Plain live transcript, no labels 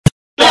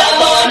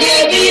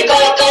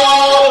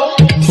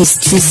Yes,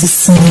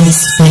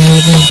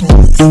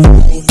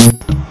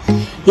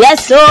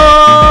 so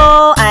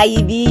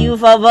I be you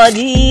for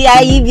body,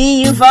 I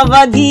be you for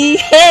body.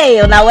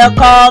 Hey, now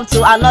welcome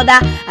to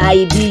another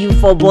I be you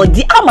for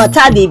body. How much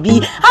they be?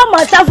 How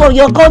much for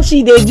your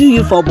country they do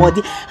you for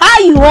body? How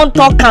you want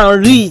talk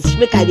and reach?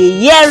 Make I the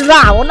year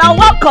round. Now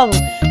welcome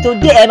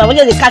today. My body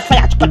just catch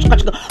fire.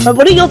 My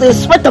body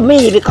just sweat on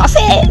me because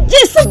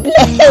this is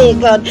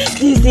God.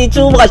 This is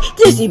too much.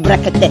 This is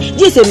bracket.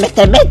 This is mete.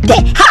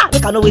 Ha!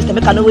 Make I no waste.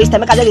 Make I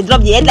just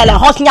drop the head like a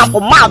horse in your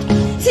mouth.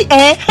 See,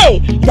 hey,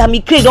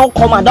 Dammy Krane don't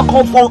come and don't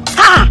come for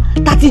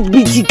that is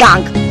BG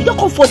gang. You don't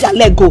come for their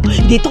leg go.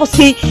 They don't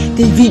say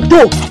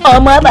Davido.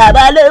 Omo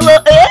baba lowo,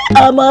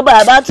 omo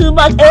baba too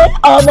much,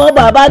 omo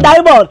baba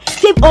diamond.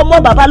 Say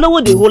omo baba lowo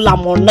the whole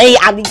money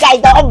and the guy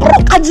that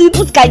broke and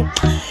this guy.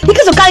 He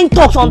gets some kind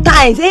talk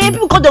sometimes.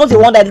 People come they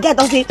wonder the guy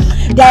don't say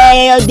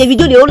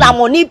Davido the whole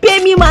money.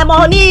 Pay me my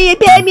money.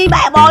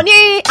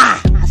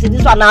 I see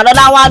this one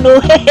another one. No,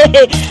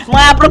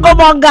 my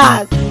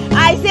APROKOTOONS.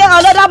 I say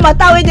another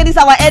matter when there is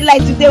our headline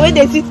today when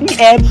they sit me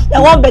they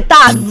want better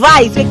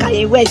advice. We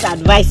can where is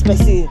advice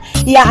person?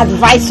 He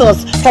advise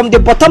us from the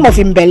bottom of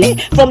him belly,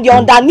 from the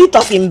underneath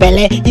of him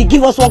belly. He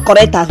give us one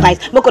correct advice.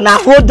 Make una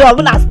hold on,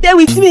 una stay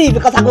with me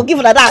because I go give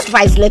another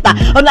advice later.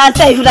 Una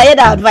say if you hear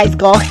that advice,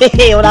 go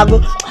una go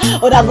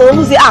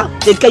who say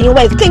the Kenya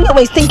West.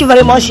 Thank you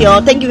very much,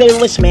 yo. Thank you very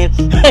much, man.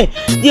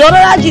 The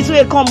other gist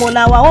will come on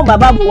now. One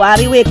Baba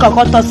Buhari we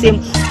come to him.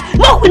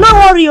 We not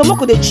worry, we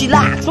could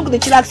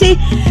chillax. Say,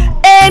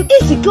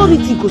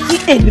 insecurity could see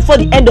end before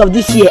the end of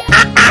this year.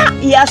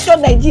 He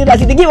assured Nigeria.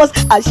 They give us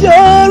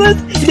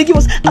assurance. They give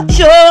us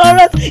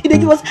assurance.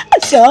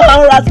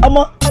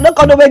 I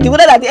don't know when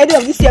the at the end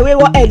of this year we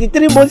will end in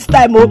 3 months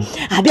time. I'll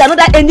be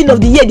another ending of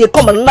the year. They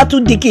come another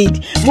 2 decades.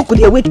 We could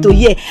wait to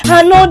year.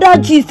 Another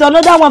gist,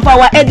 another one for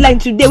our headline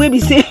today. We be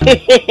say,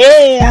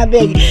 I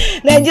beg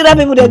Nigeria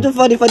people they do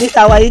funny for this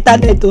our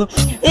internet.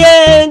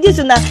 This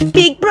is not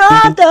Big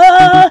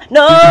Brother.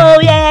 No,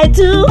 yeah,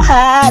 too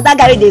hard. That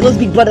guy they host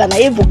Big Brother and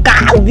I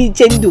will be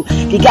changed.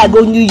 The guy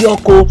go New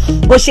York, go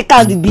shake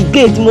out the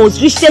biggest,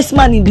 most richest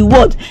man in the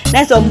world.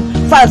 Then some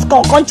fans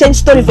come change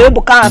story for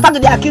Ebuka. Start to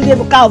they accuse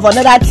Ebuka of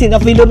another thing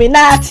of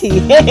Illuminati.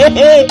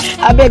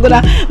 I beg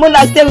una,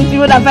 Mona stay with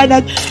you when I find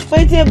out.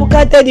 When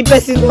Ebuka tell the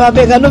person, I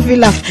beg I no feel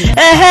laugh.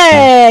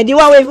 The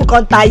one where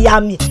Ebuka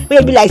tire me.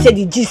 Where be like say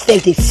the G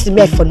said they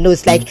smell for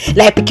nose like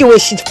pikin wey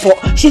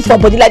shit for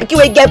body like pikin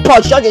wey get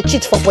punch just dey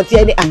cheat for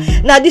body.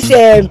 Now this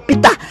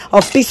Peter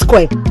of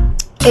Psqure.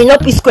 You know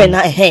Psqure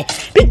now.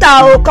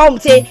 Peter will come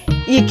say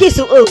he kiss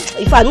you.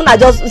 If I not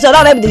just so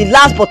that the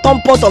last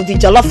bottom pot of the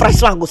jollof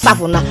rice one go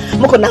serve now.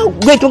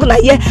 Wait,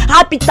 hear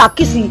how Peter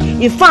kiss him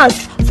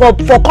fans for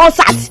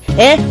concerts.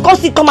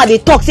 Come and they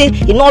talk say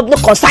you know no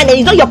consignment.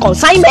 It's not your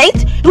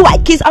consignment. Who I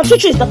kiss? I'm sure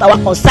it's not our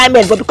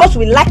consignment, but because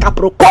we like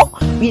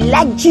APROKO, we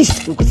like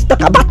gist. We go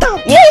talk about them.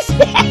 Yes,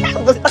 we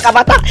go talk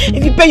about them.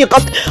 If you pay your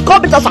come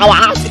to our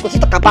house, we go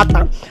talk about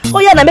them. Oh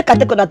yeah, now make I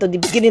take on to the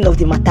beginning of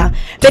the matter.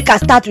 Make I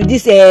start with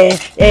this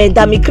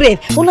Dammy Krane.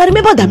 Oh, I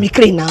remember Dammy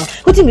Krane now.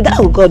 What do you mean that?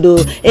 Oh God,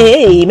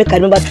 hey, make I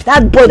remember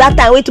that boy that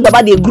time. Wait to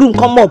Baba the groom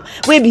come up.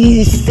 We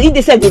be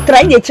they said they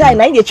try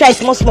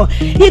small.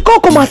 He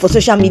can't come out for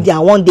social media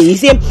one day. He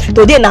say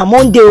today na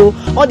Monday.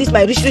 All these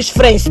my rich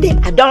friends they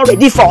I don't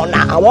ready for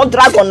now. I want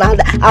drag on like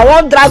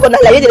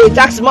they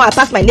drag small. I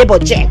pass my neighbor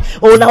Jen.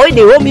 Oh now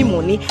they owe me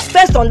money.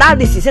 First on that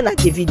this he said that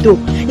Davido.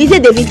 He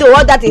said Davido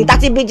all that in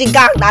 30 BG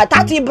gang,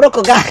 30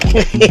 broke gang.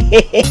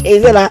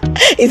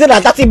 He said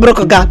that 30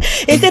 broke gang.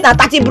 He said that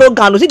 30 broke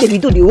gang. See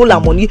Davido the whole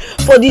money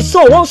for the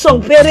song. One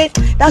song very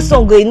that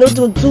song going not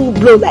to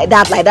blow like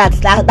that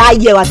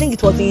year. I think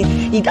it was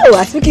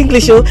I speak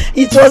English.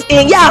 It was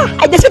in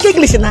I just speak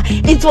English now.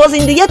 It was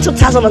in the year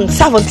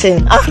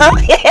 2017.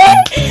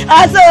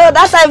 So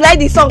that time like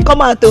the song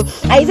come out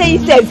I say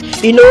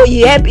himself, you know,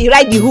 he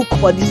write the hook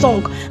for the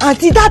song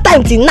until that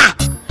time till now.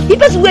 The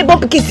person who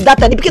bump kids that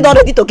time, the people don't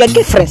ready to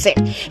get friends. He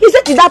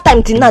said till that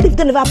time till now, they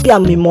don't never pay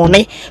me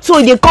money.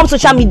 So they come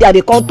social media,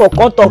 they come talk.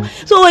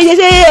 So they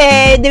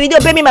say,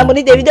 Davido pay me my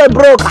money, Davido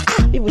broke.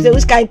 People say,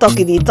 which kind of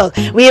talking they talk?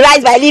 We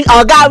rise by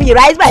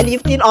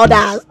lifting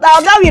others.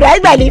 Now we rise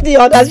by lifting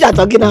others. You are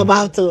talking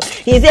about too.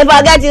 He said,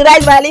 forget you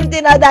rise by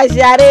lifting others.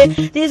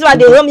 This one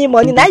they owe me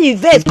money. Now you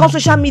vex, come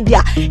social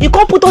media. You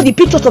can't put all the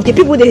pictures of the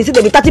people they say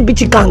they be 30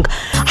 bitchy gang.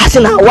 I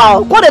said, now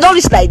wow, why they don't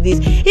reach like this?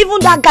 Even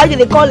that guy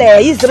they call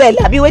Israel,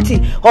 I be waiting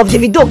of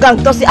Davido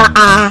gang to say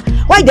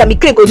why Dammy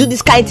Krane go do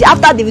this kind of thing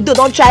after Davido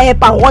don't try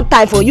help am one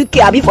time for UK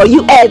abi for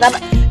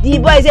US. The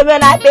boy say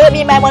when I pay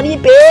me my money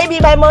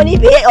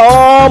pay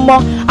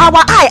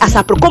our eye as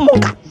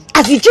APROKOTOONS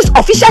as the just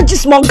official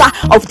gist monger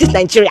of this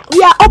Nigeria.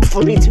 We are up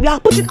for it. We are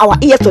putting our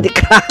ears to the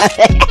ground.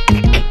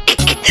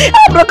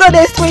 Aproko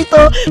dey sweet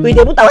oh. We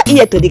dey put our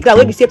ear to the ground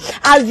when we say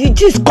as the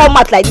gist come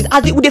out like this,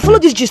 as we dey follow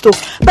this gist oh,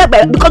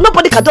 because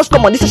nobody can just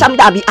come on this social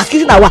media and be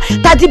accusing our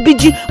 30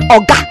 BG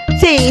oga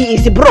say he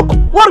is broke.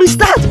 What is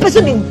that?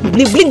 Person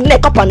dey blink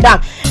neck up and down.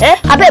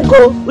 Abeg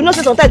go. We know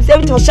say sometimes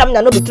everything on social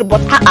media no be true,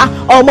 but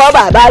omo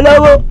baba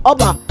lowo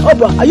oba,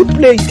 are you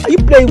playing? Are you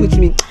playing with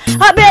me?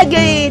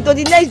 Abeg to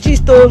the next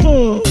gist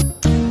oh.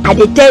 I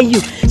dey tell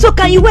you. So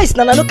Kanye West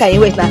now, no Kanye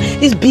West now.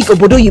 This big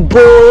obodo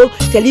yibo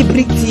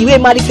celebrity we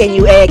marry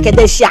Kim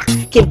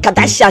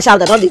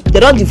Kardashian. They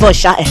don't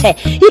divorce.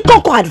 He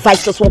can't go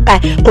advise us one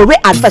kind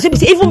correct advice.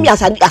 Say even me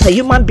as a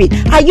human being,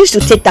 I used to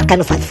take that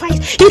kind of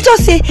advice. He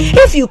just say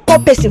if you call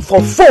person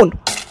for phone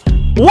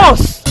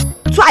once,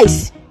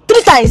 twice,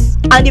 3 times,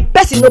 and the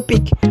person no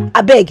pick,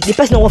 I beg the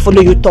person no want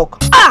follow you talk.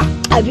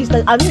 I reason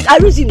it. I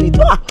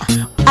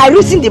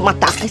reason the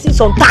matter. I say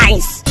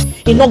sometimes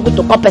it's not good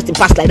to call person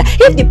fast like that.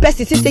 If the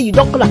person say you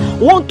don't call her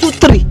 1, 2,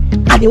 3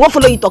 and he won't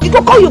follow you talk, he go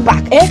call you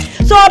back.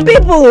 So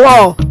people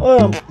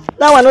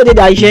now I know the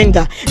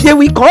agenda. They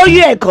will call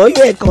you until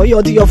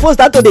your phone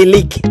start to the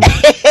leak.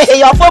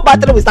 Your phone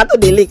battery will start to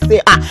the leak. Say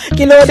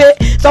Kilode,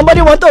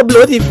 somebody want to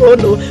blow the phone.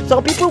 No.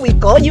 Some people will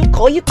call you. I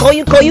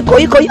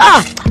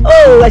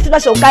see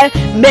that some kind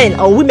men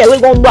or women will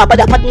go know about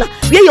their partner.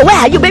 Where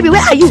are you, baby?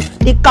 Where are you?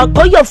 They can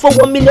call your phone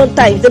 1 million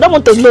times. They don't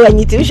want to know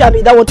anything. Which I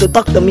mean, they don't want to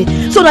talk to me.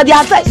 So now the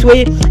advice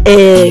way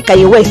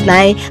Kanye West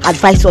now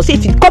advise us.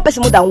 If you call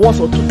person more than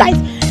once or 2 times,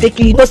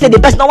 you know say the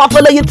person no want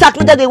follow you talk,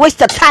 no they waste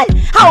your time.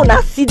 How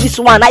na see this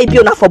one? I be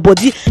on for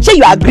body. Say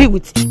you agree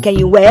with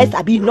Kanye West?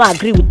 I be no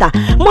agree with that.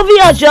 Moving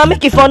on, sure,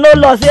 make it for no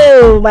loss.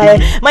 Oh my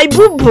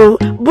boo boo.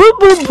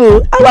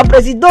 Our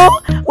president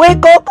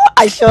wake up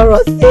assure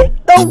us. Say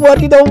don't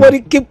worry,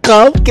 keep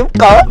calm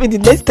in the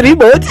next 3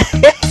 months.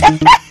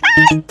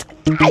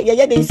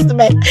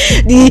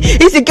 The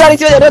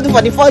insecurity they don't do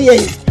for the 4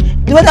 years.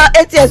 The one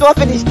 8 years won't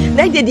finish.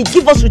 Then they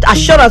give us with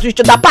assurance with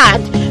the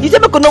part. You say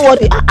make no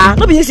worry.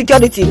 No be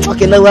insecurity.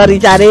 Okay, no worry,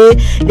 Jare.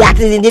 That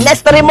is in the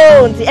next 3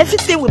 months.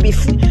 Everything will be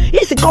free.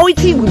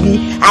 Insecurity will be.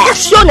 I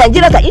assure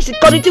Nigerians that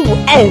insecurity will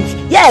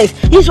end. Yes,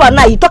 this one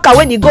now. You talk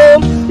when you go.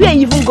 Where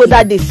you even go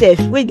that they safe.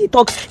 When they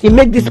talk, you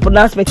make this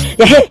pronouncement.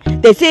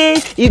 They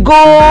say you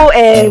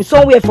go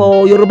somewhere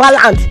for Yoruba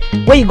land.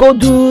 Where you go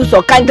do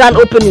some kind grand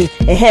opening.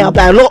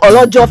 About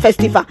Olojo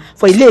festival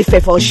for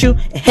Ile-Ife for shoe.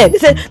 They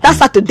say that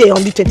Saturday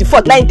on the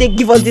 24th. Now they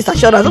give us this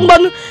assurance.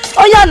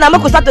 Oh yeah, now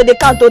we start to the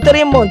count to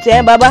 3 months.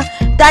 Baba.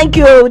 Thank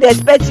you. They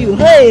expect you.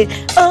 Hey.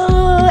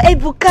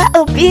 Ebuka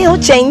Obio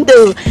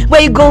Chendo.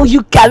 Where you go?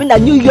 You carry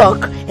in New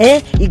York.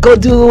 You go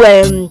do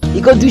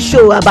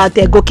show about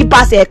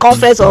goalkeepers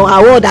conference or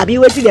award. I be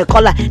waiting the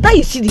color. Now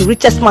you see the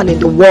richest man in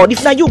the world.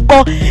 If now you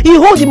call,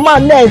 you hold the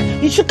man neck.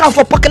 You should come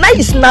for pocket. Now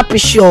you snap it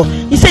sure.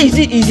 You say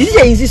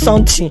is it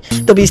something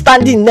to be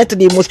standing next to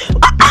the most?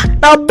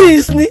 Now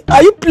business.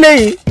 Are you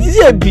playing? Is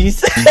it a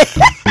beast?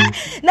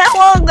 Now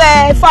one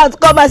fans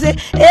come and say,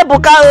 hey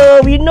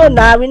Buka, we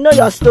know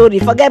your story.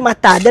 Forget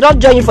matter. They don't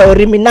join you for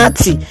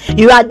Illuminati.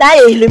 You are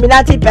that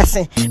Illuminati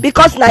person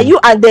because now you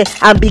and they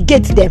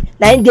ambigate them.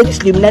 Now they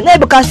just Illuminati. Now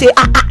Buka say,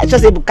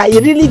 just say Buka, you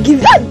really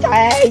give that.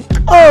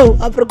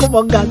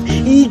 APROKOTOONS.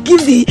 He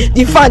give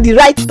the fan the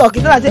right talk.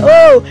 You know, I say,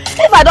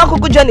 if I don't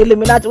go join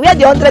Illuminati, where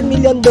the $100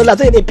 million so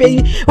they pay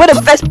you, when they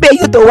first pay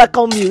you to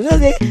welcome you. You know,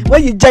 say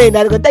when you join,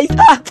 I go tell you,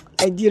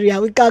 Nigeria,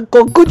 we can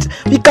cook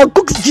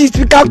gist,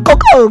 we can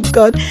cook. Oh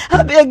God,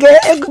 I beg you,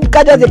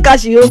 just the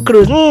cash your own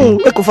cruise.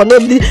 Make for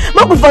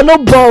no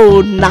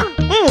ball now.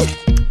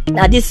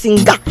 Now this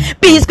singer,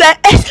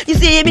 Psqure, you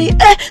see me,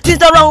 this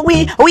the wrong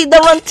way, with the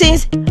wrong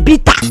things,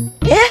 Peter.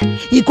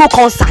 You go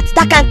concert,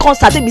 that kind of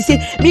concert, they be say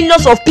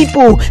millions of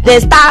people, they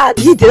start,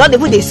 they don't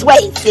even they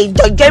sweat, they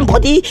join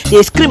body,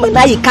 they scream, and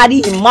now you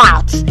carry him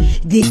out.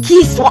 The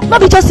kiss,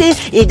 not be just say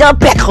he don't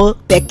peck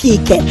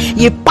kick.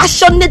 You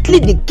passionately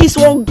the kiss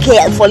one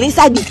girl for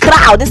inside the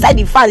crowd, inside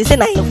the fans. He say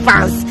na your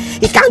fans.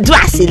 He can do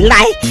as he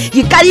like.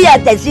 You carry your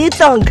taxi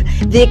tongue.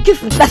 They keep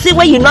person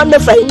where you not know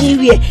for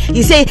anywhere.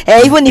 You say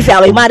even if you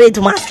are a married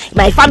man,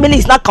 my family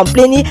is not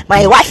complaining,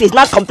 my wife is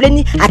not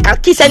complaining. I can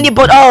kiss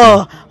anybody.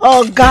 Oh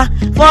God,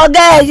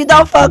 forget you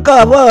don't fuck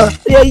up.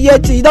 You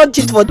don't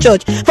cheat for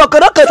church. For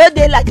Korokoro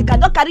day like you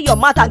cannot carry your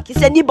mouth and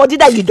kiss anybody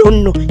that you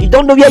don't know. You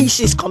don't know where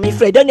she's coming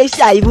from. You don't know if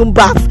she even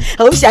bath.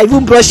 I wish I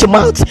even brush your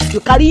mouth. You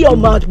carry your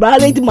mouth,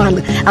 married man,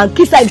 and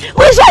kiss her.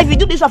 Which if you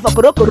do this one for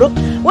Korokoro,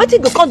 what you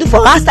go come do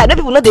for outside? No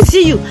people know they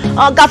see you.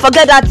 Oh God,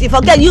 forget that.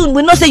 Forget you.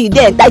 We not say you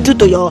there entitled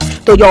to your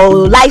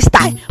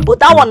lifestyle. But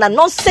that one a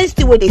nonsense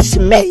the way they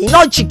smell. You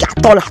not chick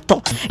at all.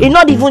 You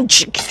not even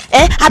chick.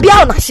 I be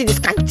how I see this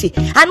kind of thing.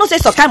 I know say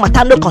some kind of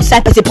matter no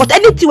concern person, but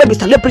anything where be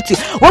celebrity,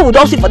 what we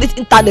don't see for this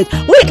internet,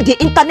 we the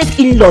internet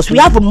in-laws, we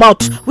have a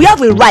mouth, we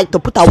have a right to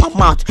put our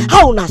mouth.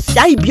 How na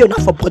say be on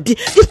for body?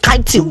 This kind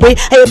of thing way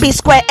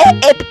Psqure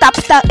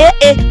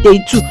they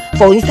do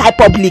for inside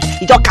public.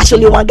 You just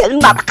casually one get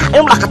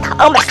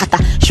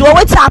she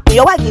always happen.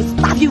 Your wife is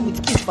stab you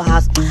with kiss for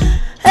us.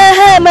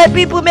 Hey, my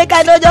people, make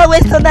I no just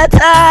waste on that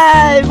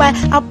time. My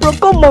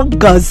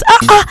APROKOTOONS.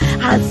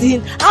 As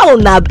in, how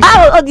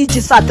all these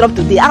just start up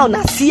today? How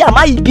na see am?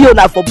 How you be on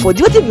for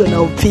body? What if you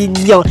no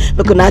opinion?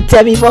 Make una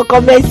tell me for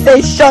comment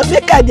section.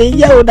 Make I dey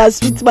hear una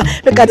sweet man.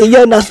 Make I dey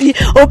hear una sweet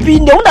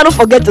opinion. Una don't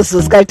forget to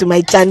subscribe to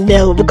my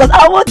channel because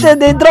I want to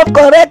dey drop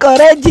correct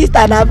gist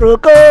and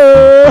aproko.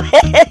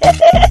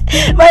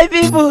 My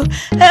people,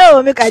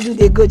 hey, make I do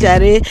the go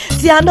jare.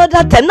 See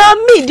another time. Now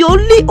me, the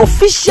only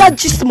official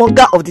gist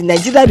monger of the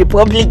Nigerian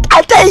Republic.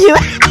 I tell you,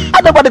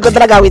 nobody go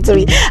drag away to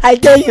me. I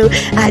tell you,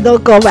 I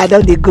don't come, I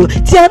don't go.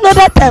 See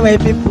another time, my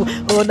people.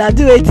 Oh, na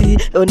do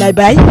it. Oh, na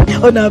bye.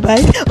 Oh, na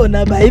bye. Oh,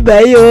 na bye.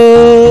 Bye.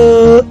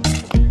 Oh.